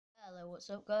What's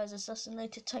up guys,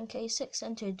 Assassinated 10K6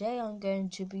 and today I'm going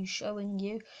to be showing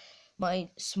you my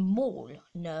small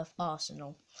nerf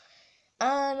arsenal.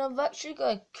 And I've actually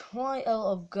got quite a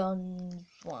lot of guns,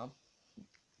 well,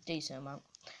 decent amount.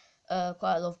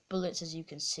 Quite a lot of bullets, as you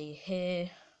can see here,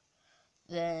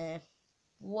 there,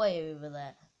 way over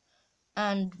there,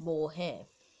 and more here.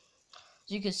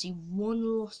 As you can see,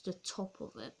 one lost the top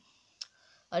of it.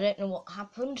 I don't know what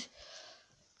happened,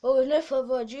 but with no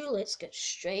further ado, let's get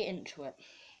straight into it.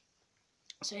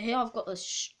 So here I've got a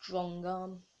strong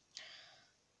arm,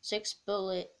 6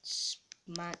 bullets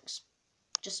max.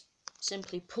 Just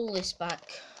simply pull this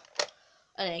back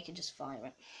and then you can just fire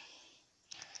it.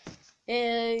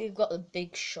 Here you've got the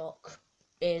big shock.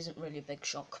 It isn't really a big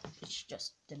shock, it's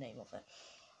just the name of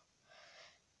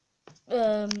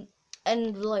it.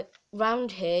 And like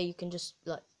round here you can just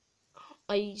like,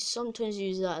 I sometimes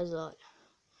use that as like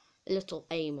a little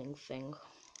aiming thing.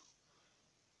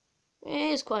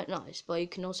 It is quite nice, but you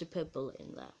can also put a bullet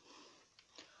in there.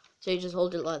 So you just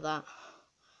hold it like that,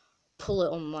 pull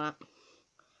it on that,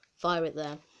 fire it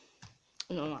there,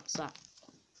 and then that's that.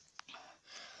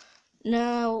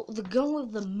 Now, the gun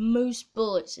with the most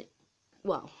bullets,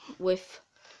 well, with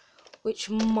which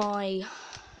all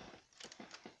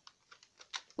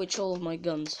of my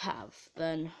guns have,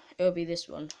 then it'll be this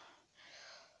one.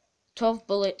 12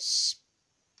 bullets.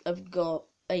 I've got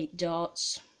 8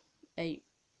 darts, 8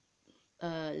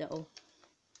 little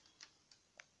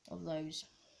of those,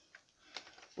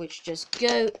 which just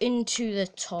go into the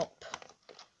top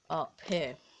up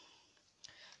here.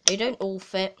 They don't all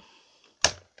fit.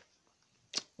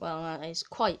 Well, that is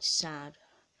quite sad.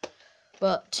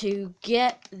 But to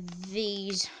get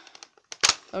these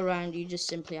around, you just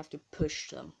simply have to push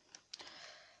them.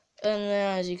 And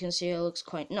then, as you can see, it looks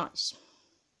quite nice.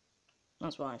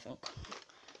 That's what I think.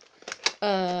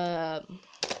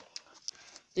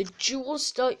 The dual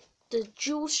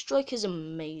strike is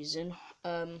amazing.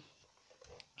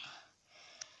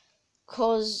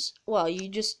 Cause, well, you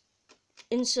just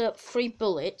insert 3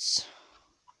 bullets,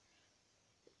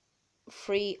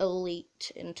 3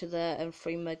 elite into there and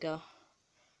 3 mega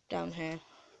down here.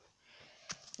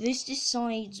 This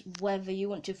decides whether you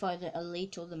want to fire the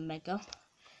elite or the mega.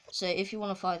 So if you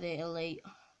want to fire the elite,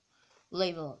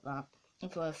 leave it like that.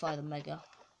 If you want to fire the mega,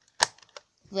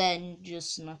 then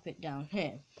just snap it down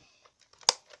here.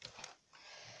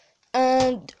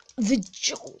 And the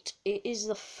Jolt, it is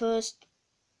the first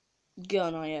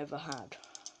gun I ever had.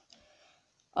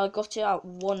 I got it at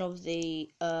one of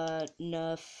the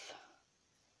nerf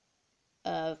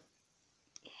well,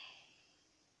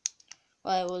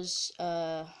 it was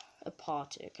a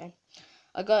party, okay?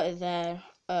 I got it there,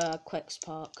 Quex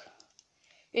Park.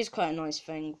 It's quite a nice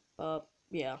thing, but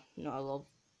yeah, not a lot of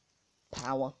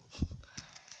power.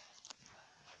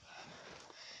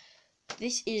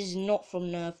 This is not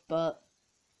from Nerf, but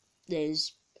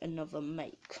there's another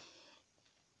make.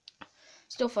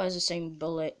 Still fires the same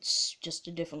bullets, just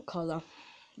a different colour.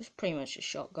 It's pretty much a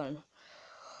shotgun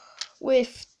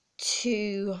with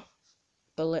 2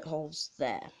 bullet holes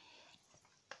there.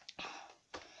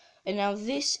 And now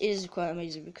this is quite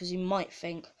amazing because you might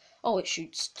think, oh, it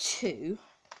shoots 2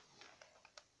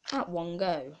 at one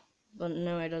go, but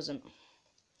no, it doesn't.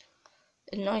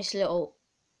 A nice little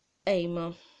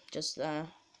aimer just there,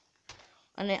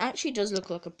 and it actually does look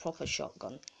like a proper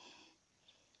shotgun.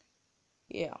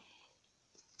 Yeah.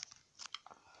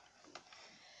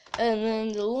 And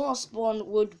then the last one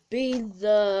would be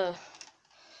the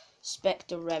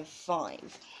Spectre Rev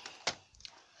 5.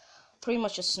 Pretty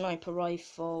much a sniper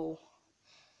rifle.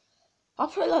 I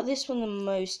probably like this one the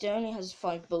most. It only has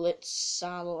 5 bullets,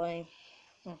 sadly.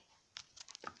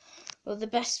 But the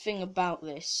best thing about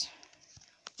this,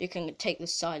 you can take the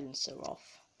silencer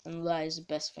off, and that is the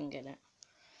best thing in it.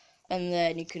 And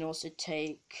then you can also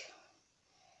take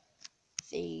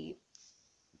the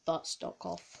buttstock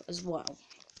off as well.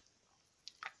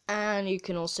 And you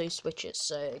can also switch it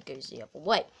so it goes the other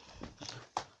way.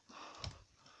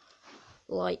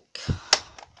 Like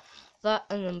that,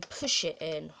 and then push it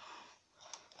in.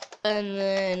 And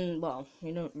then, well,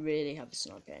 you don't really have a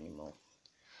sniper anymore.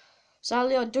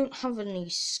 Sadly, I don't have any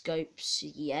scopes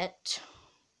yet,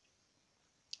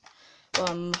 but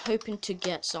I'm hoping to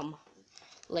get some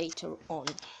later on.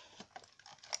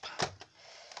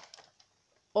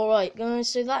 Alright guys,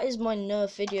 so that is my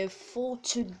nerf video for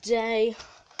today.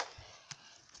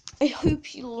 I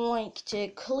hope you liked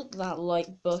it. Click that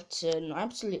like button,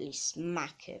 absolutely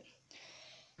smack it.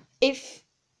 If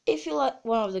you like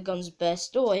one of the guns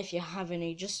best, or if you have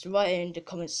any, just write it in the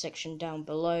comment section down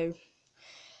below.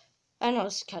 And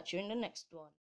I'll catch you in the next one.